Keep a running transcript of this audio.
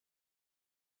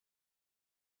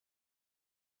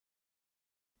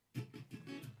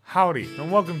Howdy, and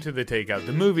welcome to the Takeout,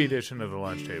 the movie edition of the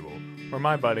lunch table, where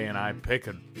my buddy and I pick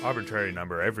an arbitrary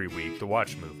number every week to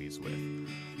watch movies with.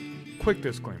 Quick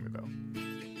disclaimer though,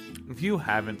 if you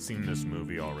haven't seen this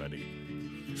movie already,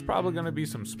 there's probably going to be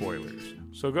some spoilers,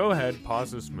 so go ahead,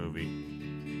 pause this movie,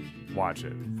 watch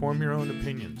it, form your own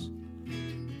opinions.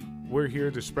 We're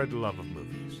here to spread the love of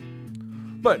movies.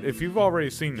 But if you've already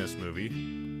seen this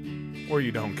movie, or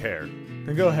you don't care,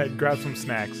 then go ahead, grab some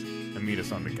snacks, and meet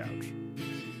us on the couch.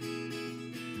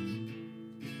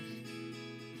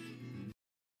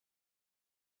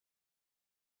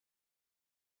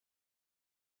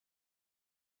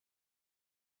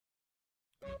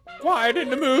 Quiet in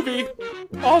the movie!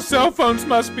 All cell phones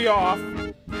must be off!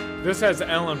 This has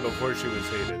Ellen before she was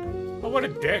hated. Oh, what a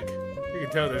dick. You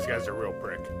can tell this guy's a real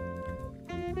prick.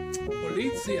 What did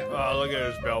he see? Oh, look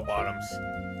at his bell bottoms.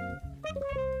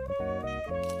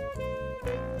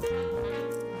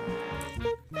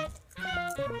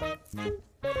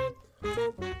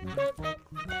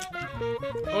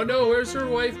 Oh no, where's her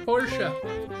wife, Portia?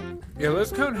 Yeah,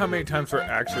 let's count how many times we're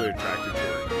actually attracted to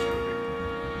her in this movie.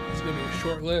 It's gonna be a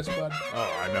short list, bud.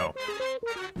 Oh, I know.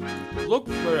 Look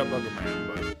straight up like a man,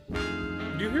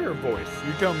 but you hear her voice.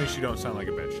 You tell me she don't sound like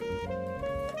a bitch.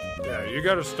 Yeah, you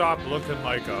gotta stop looking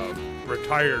like a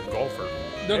retired golfer.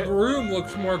 The groom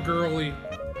looks more girly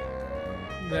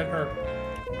than her.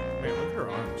 Man, look at her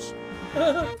arms.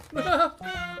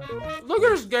 Look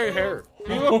at his gay hair.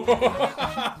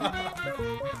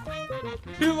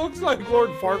 He looks like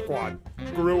Lord Farquaad.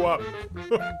 Grew up.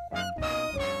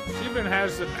 She even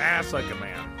has an ass like a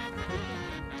man.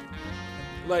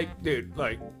 Like, dude,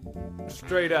 like,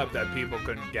 straight up that people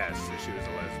couldn't guess that she was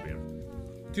a lesbian.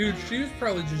 Dude, she was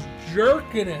probably just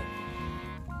jerking it.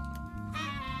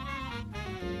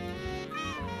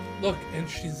 Look, and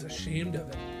she's ashamed of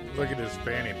it. Look at his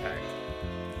fanny pack.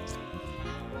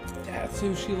 That's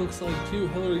who she looks like too,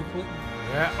 Hillary Clinton.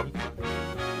 Yeah.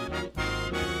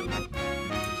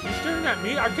 She's staring at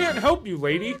me. I can't help you,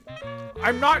 lady.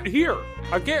 I'm not here.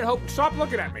 I can't help. Stop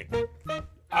looking at me.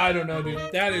 I don't know,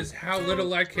 dude. That is how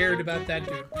little I cared about that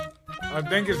dude. I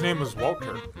think his name was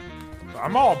Walter.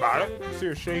 I'm all about it. See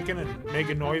her shaking and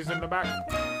making noise in the back.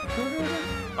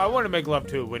 I want to make love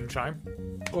to a wind chime.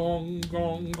 Gong,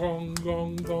 gong, gong,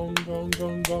 gong, gong, gong,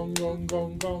 gong, gong, gong,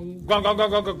 gong, gong. Gong, gong, gong,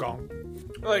 gong, gong, gong.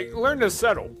 Like, learn to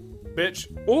settle, bitch.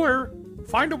 Or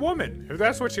find a woman, if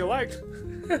that's what you like.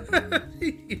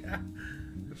 Yeah.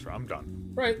 I'm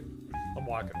done. Right. I'm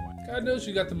walking away. God knows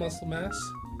you got the muscle mass.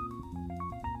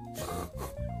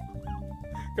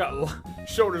 Got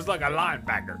shoulders like a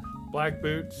linebacker. Black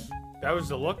boots. That was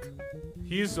the look?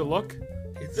 He's the look?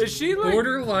 Is she like...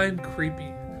 borderline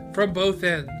creepy from both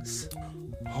ends.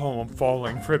 Oh, I'm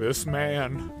falling for this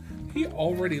man. He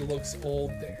already looks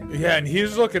old there. Yeah, and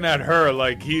he's looking at her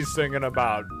like he's thinking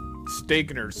about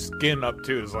staking her skin up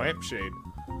to his lampshade.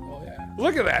 Oh, yeah.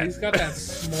 Look at that. He's got that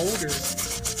smolder.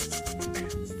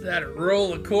 Is that a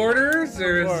roll of quarters?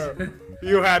 Or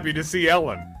you happy to see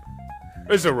Ellen?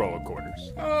 It's a roll of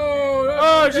quarters.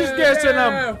 Oh, she's kissing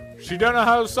him. She don't know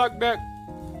how to suck dick.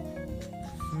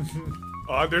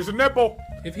 Oh, there's a nipple.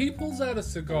 If he pulls out a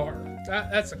cigar,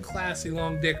 that's a classy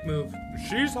long dick move.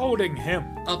 She's holding him.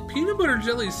 A peanut butter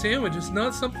jelly sandwich is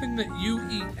not something that you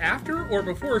eat after or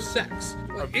before sex.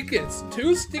 Like, it gets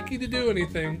too sticky to do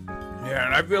anything. Yeah,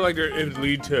 and I feel like it would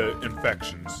lead to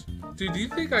infections. Dude, do you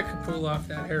think I could pull off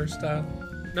that hairstyle?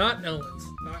 Not Ellen's.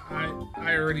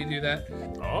 I already do that.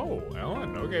 Oh,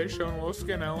 Ellen. Okay, showing a little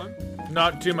skin, Ellen.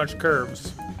 Not too much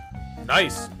curves.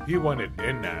 Nice. He wanted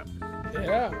in that.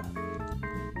 Yeah.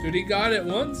 Dude, he got it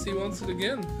once. He wants it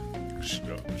again.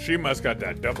 She must got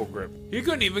that double grip. He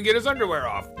couldn't even get his underwear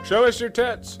off. Show us your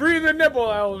tits. Breathe the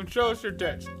nipple, Ellen. Show us your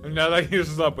tits. And now that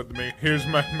he's up with me, here's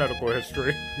my medical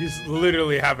history. He's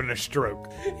literally having a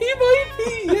stroke. He might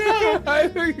be, yeah. I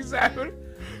think he's having...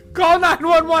 Call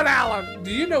 911, Alan!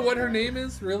 Do you know what her name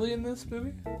is really in this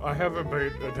movie? I haven't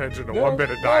paid attention to one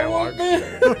bit of dialogue.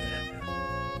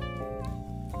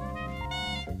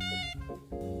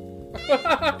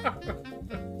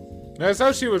 That's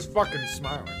how she was fucking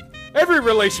smiling. Every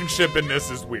relationship in this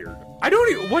is weird. I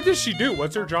don't even... What does she do?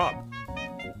 What's her job?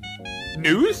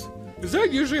 News? Is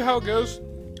that usually how it goes?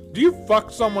 Do you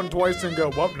fuck someone twice and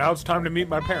go, well, now it's time to meet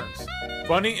my parents?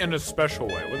 Funny in a special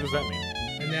way. What does that mean?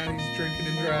 And now he's drinking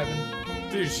and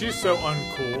driving. Dude, she's so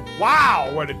uncool. Wow,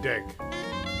 what a dick.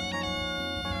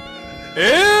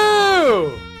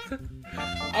 Ew!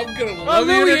 I'm gonna love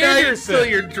you tonight until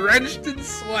you're drenched in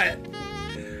sweat.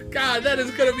 God, that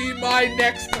is gonna be my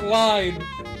next line.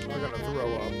 I'm gonna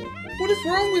throw up. What is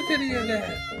wrong with any of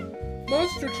that?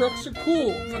 Monster trucks are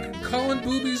cool. Fucking calling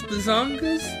boobies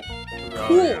bazongas?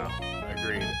 Cool. Oh, yeah.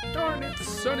 Agreed. Darn it,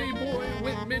 Sonny Boy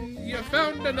Whitman, you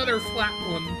found another flat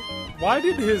one. Why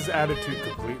did his attitude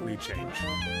completely change?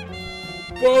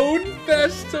 Bone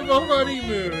fest of a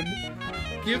honeymoon.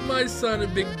 Give my son a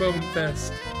big bone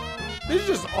fest. This is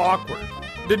just awkward.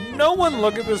 Did no one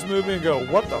look at this movie and go,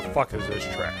 what the fuck is this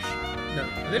trash? No.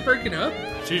 Are they breaking up?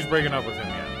 She's breaking up with him,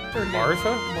 yeah.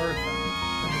 Martha? Martha.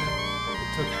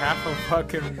 It took half a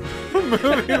fucking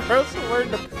movie for us to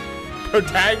learn the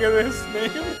protagonist's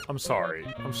name. I'm sorry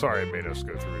I made us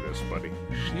go through this, buddy.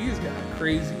 She's got a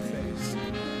crazy face.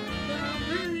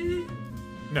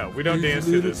 No, we don't dance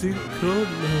to this movie.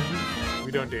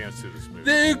 We don't dance to this movie.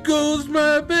 There goes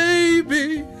my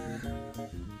baby.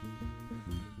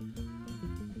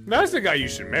 That's the guy you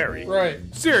should marry. Right.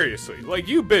 Seriously. Like,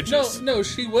 you bitches. No,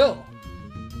 she will.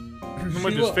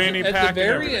 With his fanny pack At the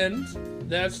very and end,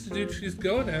 that's the dude she's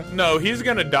going after. No, he's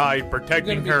gonna die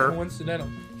protecting her. Coincidental.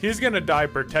 He's gonna die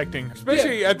protecting,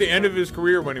 especially at the end of his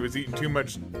career when he was eating too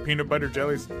much peanut butter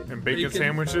jellies and bacon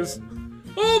sandwiches.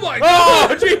 Oh my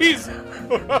god! Oh, jeez!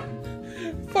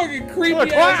 Fucking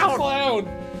creepy ass clown.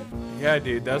 Yeah,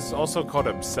 dude, that's also called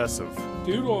obsessive.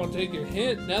 Dude won't take your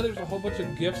hint. Now there's a whole bunch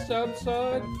of gifts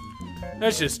outside.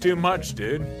 That's just too much,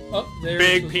 dude. Oh, there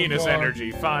Big penis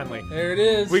energy, finally. There it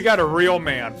is. We got a real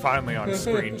man finally on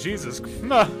screen. Jesus.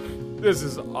 This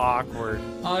is awkward.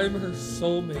 I'm her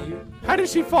soulmate. How did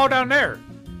she fall down there?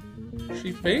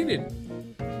 She fainted.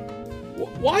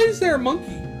 Why is there a monkey?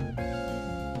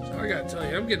 So I gotta tell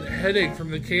you, I'm getting a headache from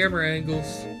the camera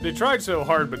angles. They tried so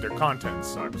hard, but their content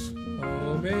sucks.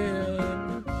 Oh, man.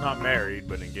 Not married,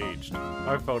 but engaged.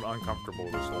 I felt uncomfortable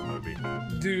this whole movie.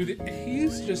 Dude,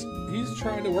 he's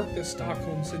trying to work the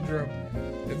Stockholm Syndrome.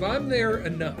 If I'm there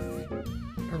enough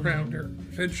around her,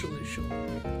 eventually she'll...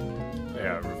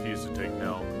 Yeah, I refuse to take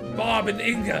no. Bob and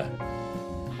Inga!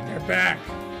 They're back.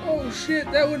 Oh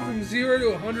shit, that went from 0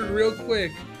 to 100 real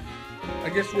quick. I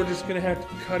guess we're just gonna have to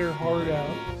cut her heart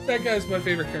out. That guy's my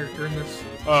favorite character in this.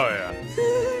 Oh, yeah.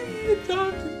 He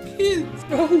adopted kids.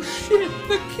 Oh shit,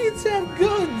 the kids have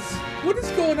guns. What is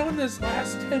going on this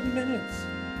last 10 minutes?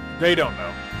 They don't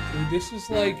know. Dude, this is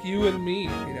like you and me.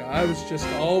 You know, I was just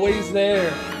always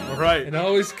there. Right. And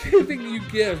always giving you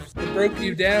gifts that broke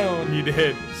you down. You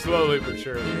did. Slowly but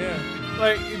surely. Yeah.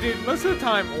 Like, dude, most of the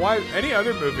time, any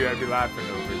other movie I'd be laughing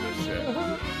over this shit.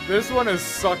 This one has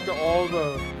sucked all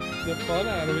the fun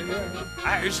out of it,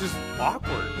 yeah. It's just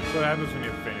awkward. So that happens when you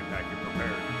have a fanny pack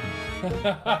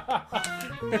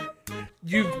prepared.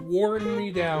 You've worn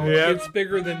me down. Yep. It's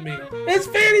bigger than me. It's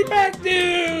fanny pack,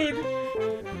 dude!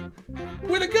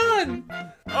 With a gun!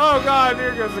 Oh, God,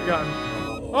 here goes the gun.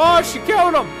 Oh, she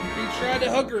killed him! He tried to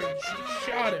hug her and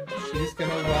she shot him. She's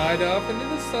gonna ride off into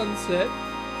the sunset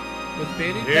with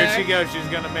fanny pack. Here she goes. She's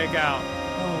gonna make out.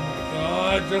 Oh, my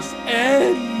God. Just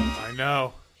end! I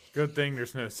know. Good thing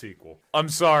there's no sequel. I'm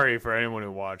sorry for anyone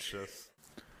who watched this.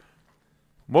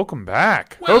 Welcome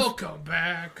back. Welcome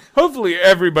back. Hopefully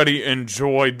everybody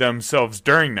enjoyed themselves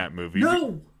during that movie.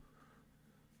 No.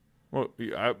 Well,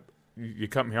 you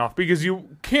cut me off because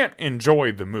you can't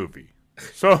enjoy the movie.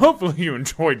 So hopefully you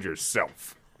enjoyed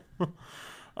yourself.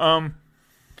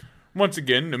 Once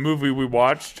again, the movie we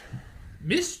watched,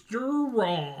 Mr.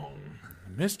 Wrong.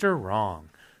 Mr. Wrong.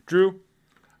 Drew?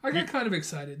 I got kind of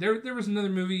excited. There was another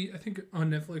movie, I think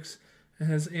on Netflix, that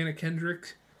has Anna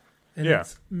Kendrick. And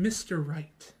it's Mr.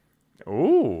 Right.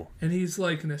 Ooh. And he's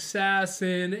like an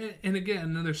assassin. And again,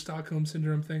 another Stockholm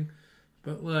Syndrome thing.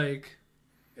 But like,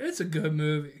 it's a good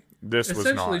movie. This was not.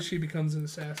 Essentially, she becomes an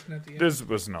assassin at the end. This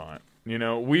was not. You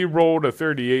know, we rolled a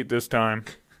 38 this time.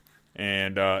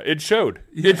 And it showed.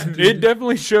 Yeah, it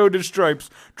definitely showed its stripes.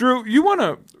 Drew,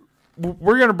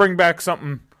 we're going to bring back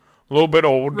something a little bit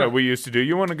old that we used to do.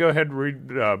 You want to go ahead and read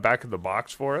back of the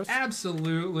box for us?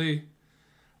 Absolutely.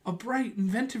 A bright,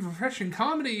 inventive, refreshing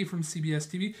comedy from CBS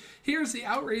TV. Here's the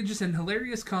outrageous and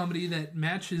hilarious comedy that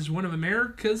matches one of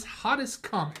America's hottest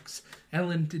comics,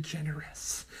 Ellen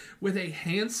DeGeneres, with a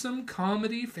handsome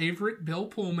comedy favorite, Bill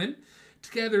Pullman.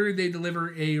 Together, they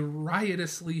deliver a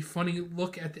riotously funny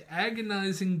look at the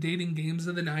agonizing dating games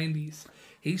of the 90s.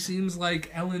 He seems like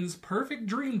Ellen's perfect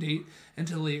dream date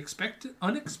until he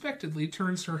unexpectedly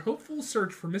turns her hopeful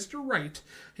search for Mr. Right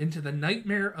into the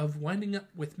nightmare of winding up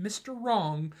with Mr.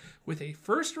 Wrong, with a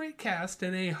first-rate cast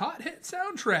and a hot-hit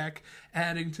soundtrack,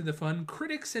 adding to the fun.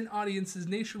 Critics and audiences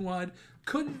nationwide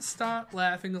couldn't stop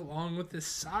laughing along with this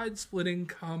side-splitting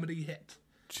comedy hit.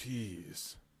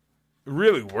 Jeez.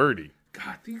 Really wordy.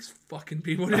 God, these fucking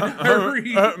people didn't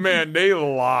hurry. Man, they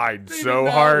lied they so did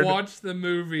not hard. Watch the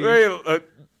movie.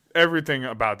 Everything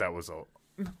about that was a...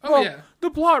 yeah.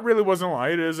 The plot really wasn't a lie.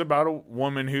 It is about a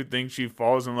woman who thinks she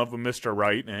falls in love with Mr.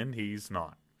 Right, and he's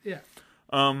not. Yeah.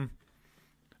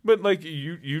 But like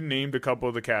you named a couple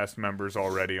of the cast members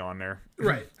already on there.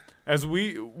 Right. As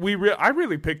I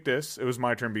really picked this. It was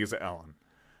my turn because of Ellen.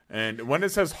 And when it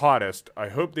says hottest, I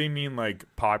hope they mean like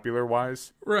popular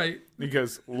wise. Right.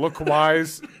 Because look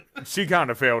wise, she kind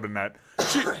of failed in that.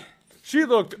 She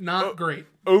looked not great.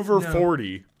 Over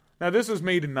 40. Now this was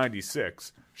made in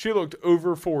 96. She looked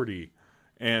over 40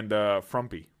 and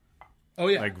frumpy. Oh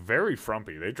yeah. Like very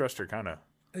frumpy. They dressed her kind of.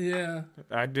 Yeah.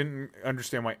 I didn't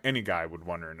understand why any guy would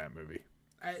want her in that movie.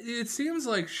 It seems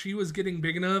like she was getting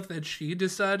big enough that she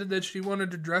decided that she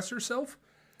wanted to dress herself.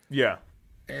 Yeah.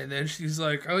 And then she's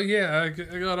like, "Oh yeah, I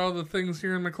got all the things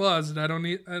here in my closet. I don't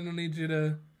need you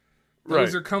to.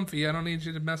 Those are comfy. I don't need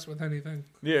you to mess with anything."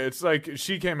 Yeah, it's like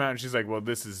she came out and she's like, "Well,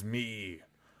 this is me,"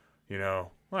 you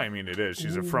know. Well, I mean, it is.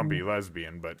 She's a frumpy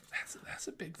lesbian, but that's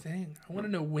a big thing. I want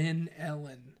to know when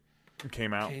Ellen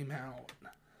came out.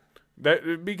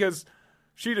 That because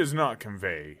she does not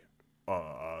convey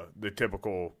the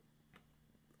typical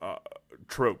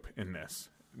trope in this.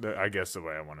 I guess the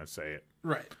way I want to say it.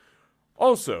 Right.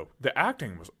 Also, the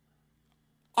acting was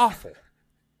awful.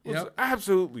 It was Yep.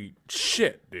 absolutely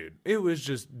shit, dude. It was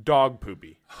just dog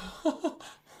poopy.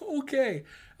 Okay.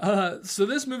 So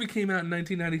this movie came out in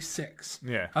 1996.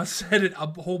 Yeah. I've said it a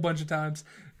whole bunch of times.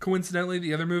 Coincidentally,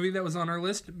 the other movie that was on our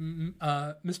list,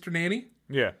 Mr. Nanny,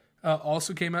 Yeah.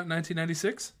 also came out in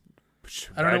 1996.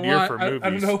 I don't Bad know year why. for movies. I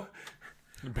don't know.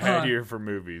 Bad year for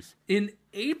movies. In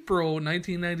April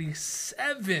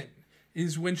 1997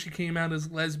 is when she came out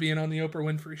as lesbian on the Oprah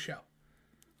Winfrey Show.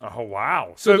 Oh,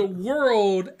 wow. So the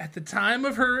world, at the time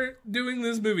of her doing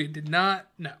this movie, did not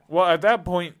know. Well, at that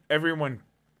point, everyone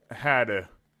had a...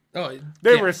 Oh,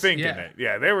 They were thinking it.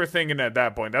 Yeah, they were thinking at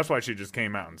that point. That's why she just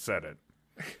came out and said it.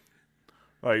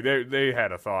 Like, they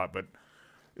had a thought, but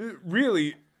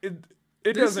really, it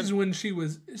This doesn't... is when she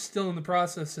was still in the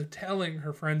process of telling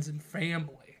her friends and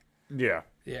family. Yeah.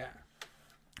 Yeah.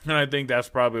 And I think that's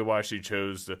probably why she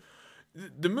chose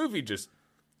the movie just...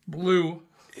 Blue.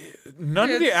 None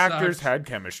of the actors sucked. had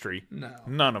chemistry. No.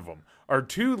 None of them. Our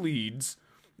two leads,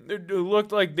 it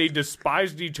looked like they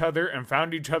despised each other and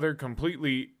found each other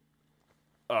completely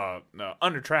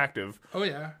unattractive. Oh,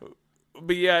 yeah.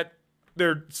 But yet,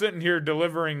 they're sitting here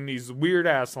delivering these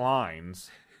weird-ass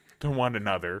lines to one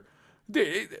another.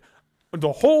 The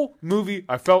whole movie,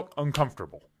 I felt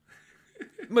uncomfortable.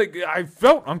 Like, I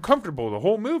felt uncomfortable the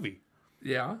whole movie.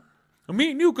 Yeah.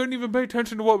 Me and you couldn't even pay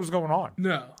attention to what was going on.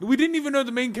 No. We didn't even know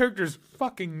the main character's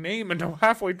fucking name until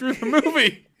halfway through the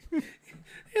movie.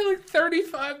 Yeah, like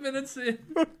 35 minutes in.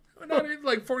 Not even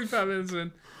like 45 minutes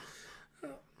in.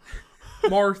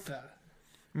 Martha.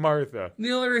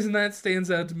 The only reason that stands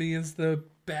out to me is the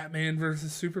Batman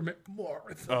versus Superman.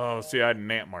 Martha. Oh, see, I had an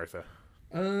Aunt Martha.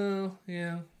 Oh,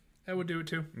 yeah. That would do it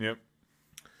too. Yep.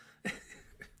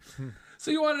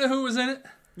 So you want to know who was in it?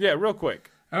 Yeah, real quick.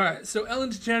 All right. So Ellen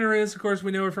DeGeneres, of course,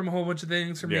 we know her from a whole bunch of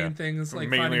things. Her main things like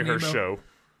mainly Finding her Nemo. show.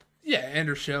 Yeah, and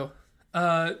her show.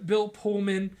 Bill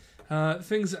Pullman.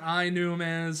 Things that I knew him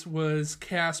as was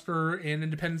Casper and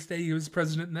Independence Day. He was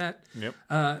president in that. Yep.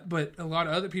 But a lot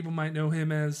of other people might know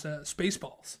him as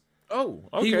Spaceballs. Oh,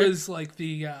 okay. He was like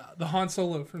the Han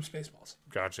Solo from Spaceballs.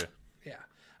 Gotcha.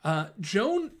 Yeah.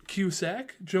 Joan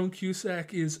Cusack. Joan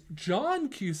Cusack is John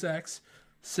Cusack's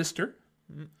sister.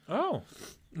 Oh.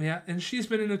 Yeah, and she's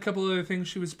been in a couple other things.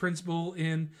 She was principal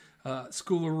in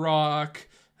School of Rock.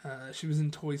 She was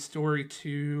in Toy Story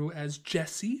 2 as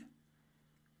Jessie.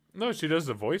 No, she does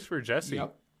the voice for Jessie.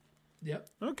 Yep.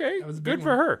 Okay, That was a good big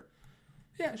for one. her.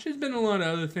 Yeah, she's been in a lot of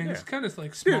other things. Yeah. Kind of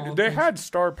like small Dude, they things. had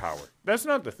star power. That's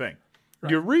not the thing.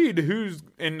 Right. You read who's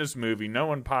in this movie, no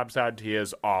one pops out to you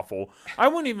as awful. I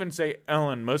wouldn't even say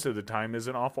Ellen most of the time is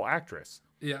an awful actress.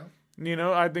 Yeah. You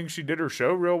know, I think she did her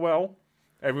show real well.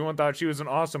 Everyone thought she was an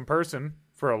awesome person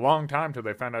for a long time till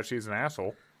they found out she's an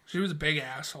asshole. She was a big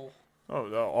asshole.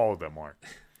 Oh, all of them are.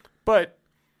 But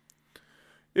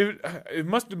it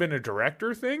must have been a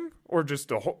director thing, or just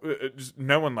just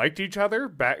no one liked each other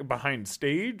back behind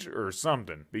stage or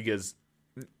something, because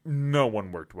no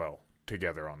one worked well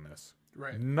together on this.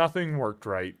 Right. Nothing worked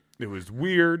right. It was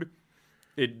weird.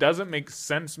 It doesn't make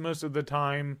sense most of the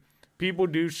time. People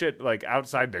do shit like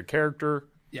outside their character.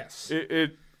 Yes.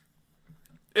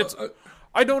 It's.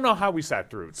 I don't know how we sat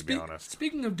through it, to be honest.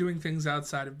 Speaking of doing things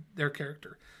outside of their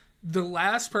character, the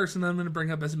last person I'm going to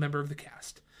bring up as a member of the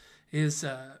cast is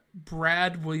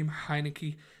Brad William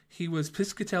Heineke. He was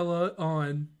Piscatella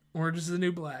on Orange is the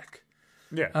New Black.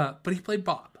 Yeah. But he played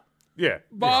Bob. Yeah.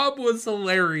 Bob was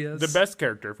hilarious. The best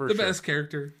character, for sure. The best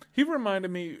character. He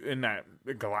reminded me in that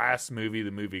Glass movie,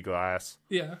 the movie Glass.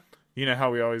 Yeah. You know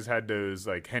how we always had those,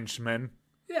 like, henchmen?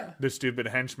 Yeah. The stupid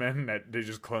henchmen that they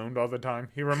just cloned all the time.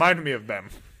 He reminded me of them.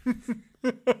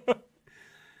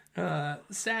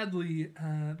 Sadly,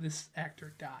 this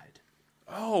actor died.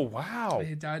 Oh, wow.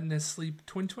 He died in his sleep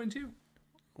 2022.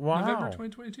 Wow. November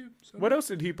 2022. So. What else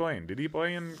did he play in? Did he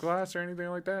play in Glass or anything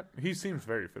like that? He seems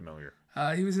very familiar.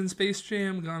 He was in Space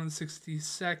Jam, Gone in 60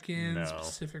 Seconds, No.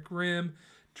 Pacific Rim,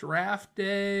 Draft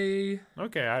Day.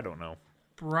 Okay, I don't know.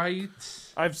 Bright.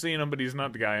 I've seen him, but he's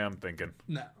not the guy I'm thinking.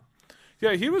 No.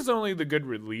 Yeah, he was only the good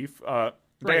relief. They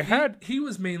Right. had He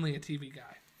was mainly a TV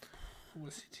guy.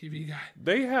 Was he a TV guy?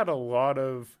 they had a lot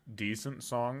of decent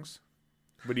songs,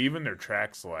 but even their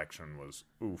track selection was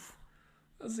oof.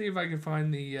 Let's see if I can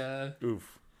find the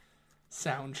Oof.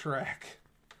 soundtrack.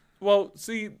 Well,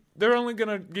 see, they're only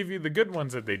gonna give you the good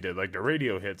ones that they did, like the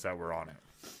radio hits that were on it.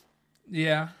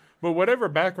 Yeah. But whatever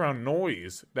background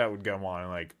noise that would go on,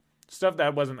 like stuff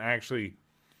that wasn't actually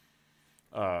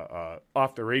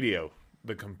off the radio,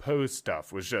 the composed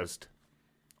stuff was just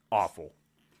awful.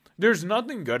 There's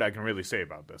nothing good I can really say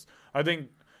about this. I think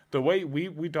the way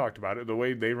we talked about it, the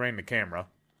way they ran the camera,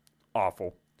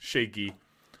 awful, shaky.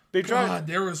 They tried. God,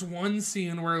 there was one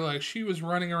scene where like she was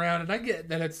running around, and I get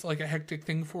that it's like a hectic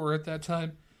thing for her at that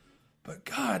time. But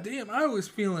god damn, I was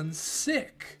feeling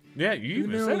sick. Yeah, you In the even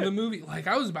middle said of it. the movie, like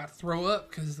I was about to throw up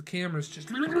because the camera's just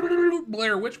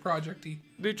Blair Witch Project-y.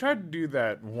 They tried to do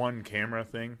that one camera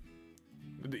thing,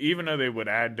 even though they would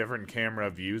add different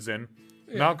camera views in.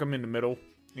 Malcolm in the middle,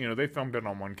 they filmed it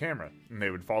on one camera, and they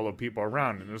would follow people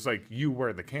around, and it was like you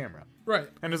were the camera. Right.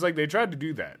 And it's like they tried to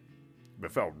do that,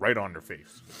 but fell right on their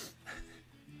face.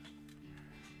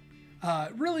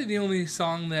 Really, the only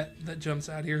song that jumps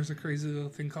out here is a crazy little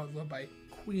thing called "Love" by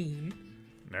Queen.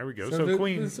 There we go. So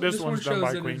Queen, this one's done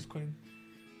by that Queen. it's Queen.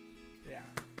 Yeah.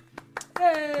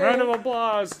 Hey! Round of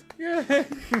applause! Yay!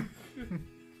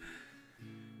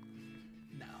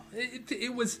 No,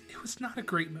 it was not a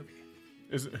great movie.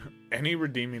 Is any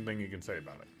redeeming thing you can say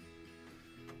about it?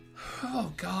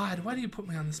 Oh God, why do you put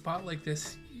me on the spot like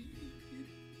this?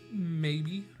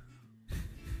 Maybe.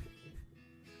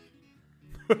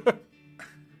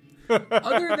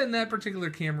 Other than that particular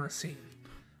camera scene,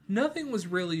 nothing was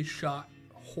really shot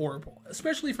horrible,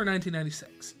 especially for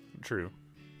 1996. True.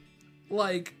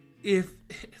 Like, if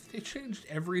they changed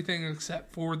everything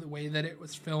except for the way that it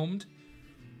was filmed,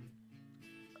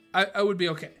 I would be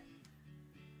okay.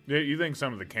 Yeah, you think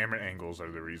some of the camera angles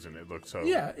are the reason it looked so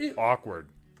Yeah, awkward.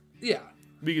 Yeah.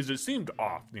 Because it seemed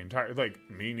off the entire,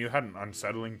 you had an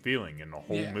unsettling feeling in the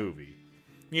whole Yeah. movie.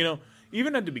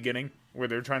 Even at the beginning, where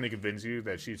they're trying to convince you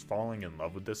that she's falling in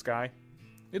love with this guy,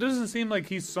 it doesn't seem like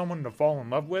he's someone to fall in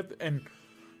love with, and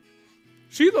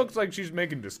she looks like she's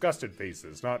making disgusted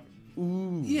faces, not,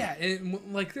 ooh. Yeah,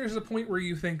 there's a point where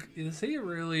you think, is he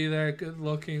really that good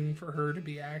looking for her to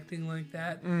be acting like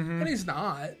that? Mm-hmm. And he's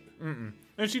not. Mm-mm.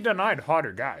 And she denied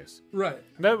hotter guys. Right.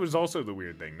 That was also the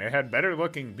weird thing. They had better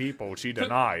looking people she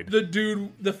denied. The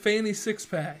dude, the fanny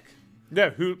six-pack. Yeah,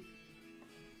 who...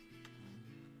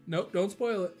 Nope, don't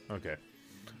spoil it. Okay.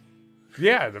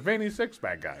 Yeah, the veiny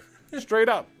six-pack guy. Straight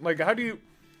up. How do you...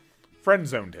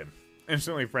 Friend-zoned him.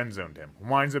 Instantly friend-zoned him.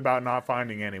 Whines about not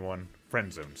finding anyone.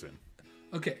 Friend-zones him.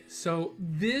 Okay, so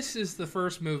this is the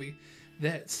first movie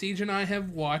that Siege and I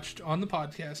have watched on the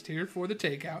podcast here for the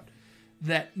Takeout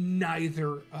that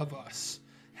neither of us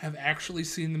have actually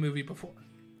seen the movie before.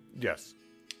 Yes.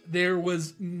 There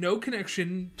was no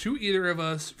connection to either of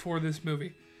us for this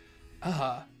movie.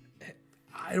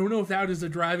 I don't know if that is a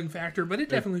driving factor, but it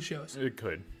definitely shows. It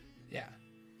could. Yeah.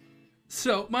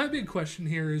 So, my big question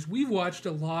here is we've watched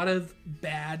a lot of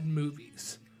bad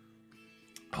movies.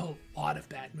 A lot of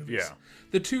bad movies. Yeah.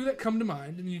 The two that come to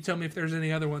mind, and you tell me if there's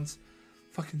any other ones,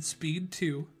 fucking Speed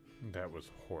 2 That was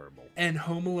horrible. and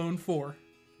Home Alone 4.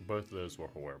 Both of those were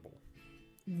horrible.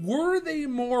 Were they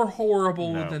more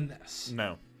horrible No. than this?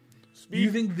 No.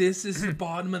 You think this is the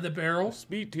bottom of the barrel?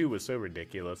 Speed 2 was so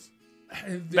ridiculous.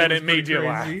 It That was it made pretty you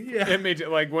laugh. crazy. Yeah. It made you,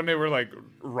 when they were,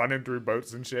 running through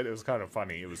boats and shit, it was kind of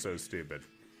funny. It was so stupid.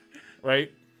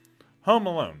 Right? Home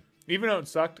Alone. Even though it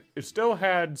sucked, it still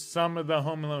had some of the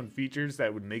Home Alone features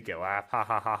that would make you laugh. Ha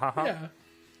ha ha ha ha. Yeah.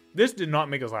 This did not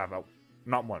make us laugh out.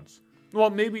 Not once. Well,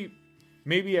 maybe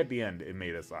at the end it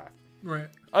made us laugh. Right.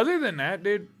 Other than that,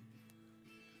 dude,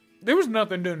 there was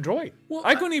nothing to enjoy. Well,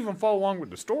 I couldn't even follow along with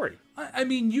the story. I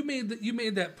mean, you made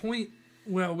that point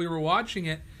while we were watching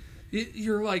it.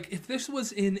 You're like, if this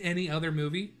was in any other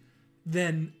movie,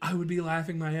 then I would be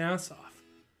laughing my ass off.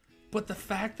 But the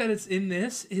fact that it's in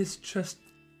this is just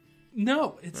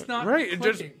no, it's not Right?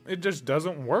 clicking. It just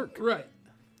doesn't work. Right.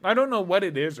 I don't know what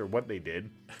it is or what they did,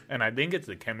 and I think it's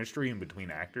the chemistry in between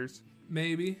actors,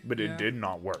 Maybe. but it did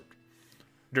not work.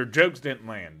 Their jokes didn't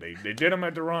land. They did them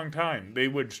at the wrong time. They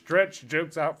would stretch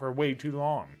jokes out for way too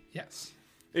long. Yes.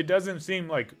 It doesn't seem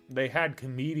like they had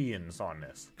comedians on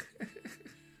this.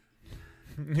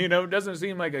 You know, it doesn't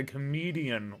seem like a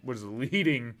comedian was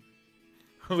leading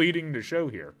the show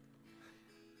here.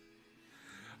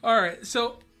 All right,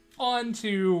 so on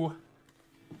to,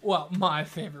 well, my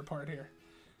favorite part here.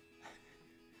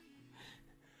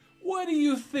 What do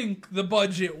you think the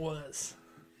budget was?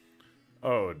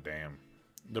 Oh, damn.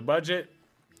 The budget,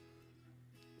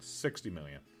 $60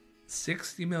 million.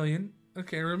 60 million.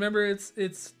 Okay, remember it's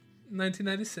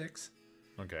 1996.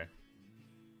 Okay.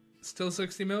 Still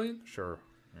 60 million? Sure.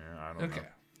 Yeah,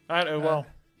 I don't know. Well,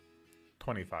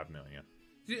 25 million.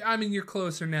 I mean, you're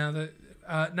closer now.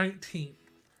 19.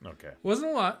 Okay. Wasn't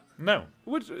a lot. No,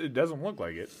 which it doesn't look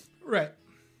like it. Right.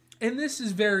 And this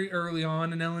is very early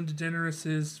on in Ellen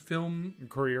DeGeneres' film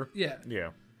Career? Yeah.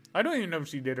 Yeah. I don't even know if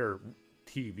she did her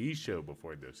TV show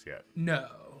before this yet. No.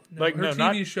 Like, her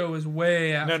TV show is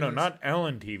way after No, this. not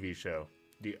Ellen TV show.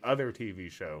 The other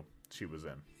TV show she was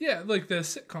in. Yeah, like the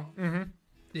sitcom. Mm-hmm.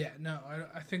 Yeah, no,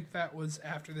 I think that was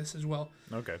after this as well.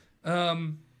 Okay.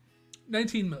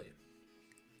 19 million.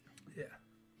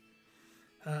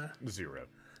 Yeah. Zero.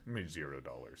 I mean, $0.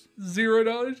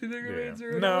 $0? You think it made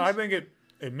 $0? No, I think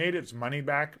it made its money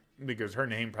back because her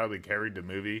name probably carried the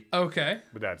movie. Okay.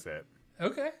 But that's it.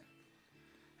 Okay.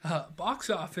 Box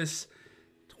office,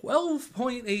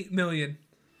 12.8 million.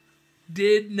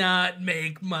 Did not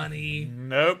make money.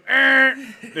 Nope.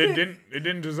 It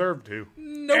didn't deserve to.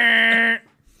 Nope.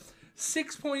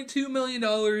 $6.2 million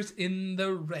in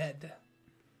the red.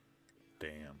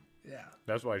 Damn. Yeah.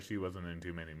 That's why she wasn't in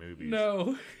too many movies.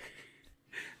 No.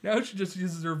 Now she just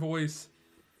uses her voice.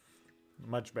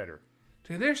 Much better.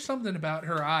 Dude, there's something about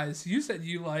her eyes. You said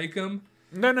you like them.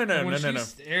 No. When she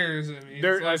stares at me,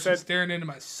 it's like she's staring into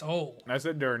my soul. I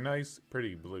said they're nice,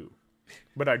 pretty blue.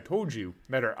 But I told you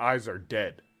that her eyes are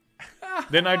dead.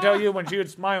 Then I tell you when she would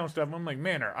smile and stuff, I'm like,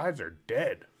 man, her eyes are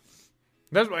dead.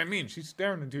 That's what I mean. She's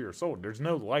staring into your soul. There's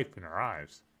no life in her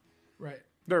eyes. Right.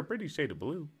 They're a pretty shade of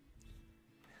blue.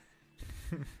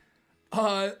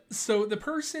 So the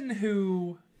person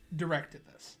who directed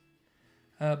this,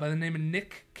 by the name of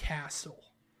Nick Castle,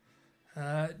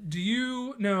 do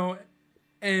you know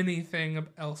anything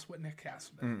else what Nick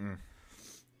Castle did? Mm-mm.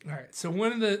 All right. So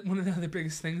one of the other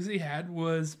biggest things he had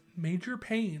was Major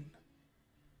Pain,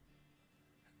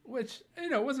 which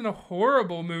wasn't a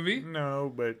horrible movie.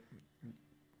 No, but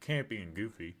campy and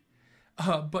goofy.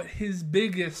 But his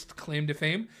biggest claim to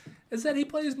fame is that he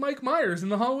plays Mike Myers in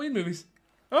the Halloween movies.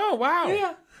 Oh, wow.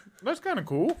 Yeah. That's kind of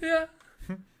cool. Yeah.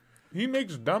 He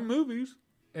makes dumb movies.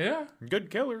 Yeah.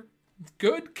 Good killer.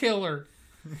 Good killer.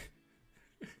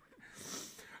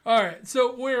 All right,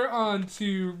 so we're on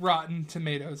to Rotten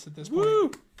Tomatoes at this point.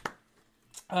 Woo!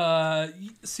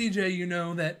 CJ, you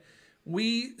know that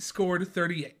we scored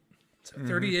 38. So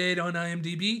 38 on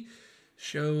IMDb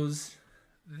shows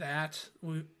that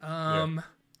I'm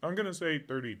going to say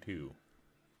 32.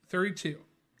 32.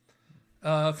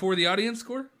 For the audience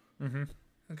score? Mm-hmm.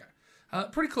 Okay.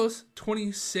 Pretty close.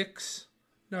 26.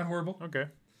 Not horrible. Okay.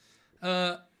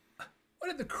 What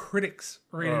did the critics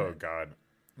rate it? Oh, God.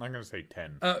 I'm going to say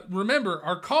 10. Remember,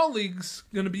 our colleague's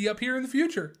going to be up here in the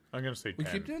future. I'm going to say 10.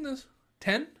 We keep doing this.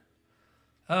 10?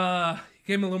 Gave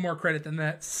him a little more credit than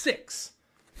that. 6.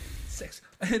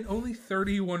 And only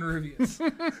 31 reviews.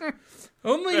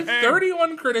 Only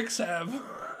 31 critics have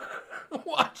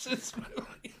watched this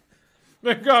movie.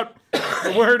 They got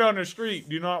the word on the street.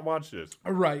 Do not watch this.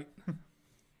 Right.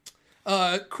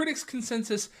 Critics'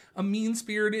 consensus, a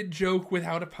mean-spirited joke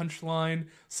without a punchline,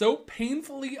 so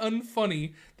painfully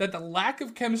unfunny that the lack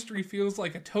of chemistry feels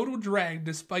like a total drag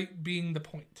despite being the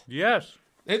point. Yes.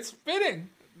 It's fitting.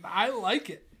 I like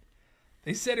it.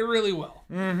 They said it really well.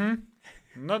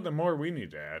 Mm-hmm. Nothing more we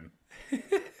need to add.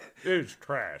 It is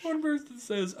trash. One person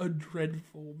says a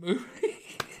dreadful movie.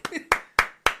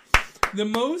 The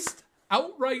most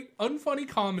outright unfunny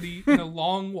comedy in a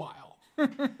long while.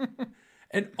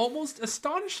 An almost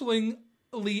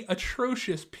astonishingly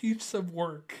atrocious piece of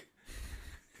work.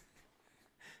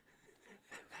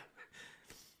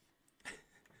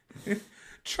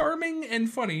 Charming and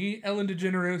funny, Ellen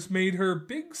DeGeneres made her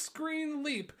big screen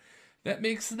leap that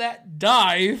makes that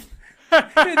dive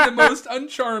in the most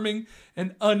uncharming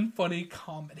and unfunny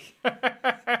comedy.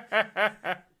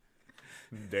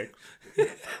 Dick.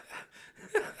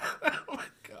 Oh my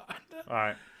God. All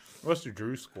right. What's the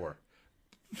Drew score?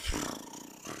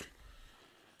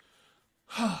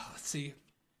 Let's see.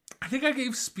 I think I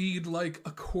gave Speed like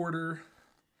a quarter.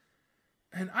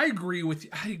 And I agree with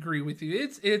you.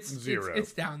 It's 0.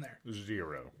 It's down there.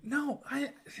 0. No,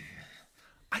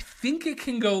 I think it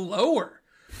can go lower.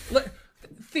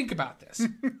 Think about this.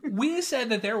 We said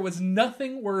that there was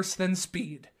nothing worse than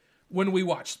Speed when we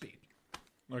watched Speed.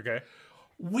 Okay.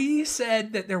 We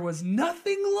said that there was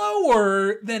nothing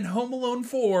lower than Home Alone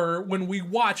 4 when we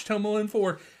watched Home Alone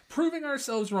 4, proving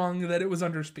ourselves wrong that it was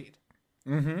under Speed.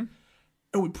 Mm-hmm.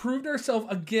 And we proved ourselves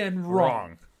again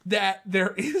wrong. That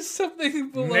there is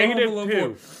something below Home Alone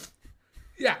 2. 4.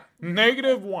 Yeah.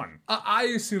 -1. I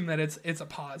assume that it's a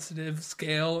positive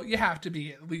scale. You have to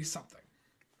be at least something.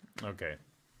 Okay.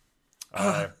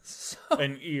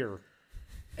 An ear.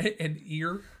 An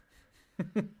ear?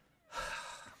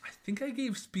 I think I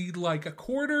gave Speed like a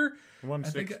quarter.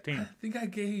 1/16. I think I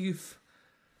gave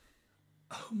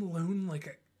Home Alone like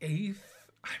an eighth.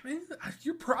 I mean,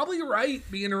 you're probably right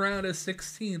being around a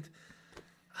 16th.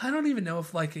 I don't even know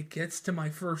if like it gets to my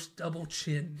first double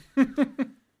chin.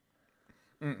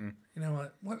 Mm-mm. You know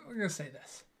what? We're going to say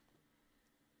this.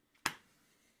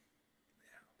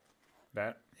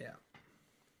 That? Yeah.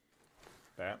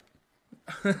 That?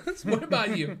 What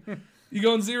about you? You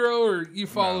going 0 or you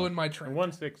following my trend?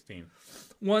 1/16.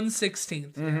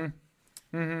 1/16. Mm-hmm. Yeah.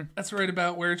 Mm-hmm. That's right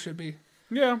about where it should be.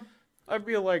 Yeah. I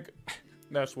feel like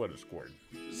that's what it scored.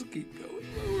 Just keep going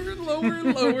lower and lower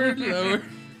and lower and lower.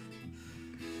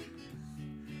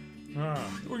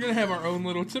 We're going to have our own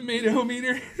little tomato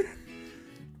meter.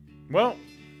 Well.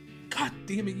 God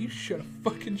damn it, you should have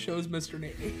fucking chose Mr.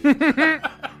 Navy.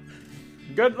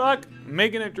 Good luck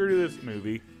making it through this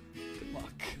movie. Good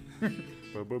luck.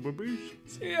 Boo-boo-boo-boo.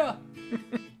 See ya.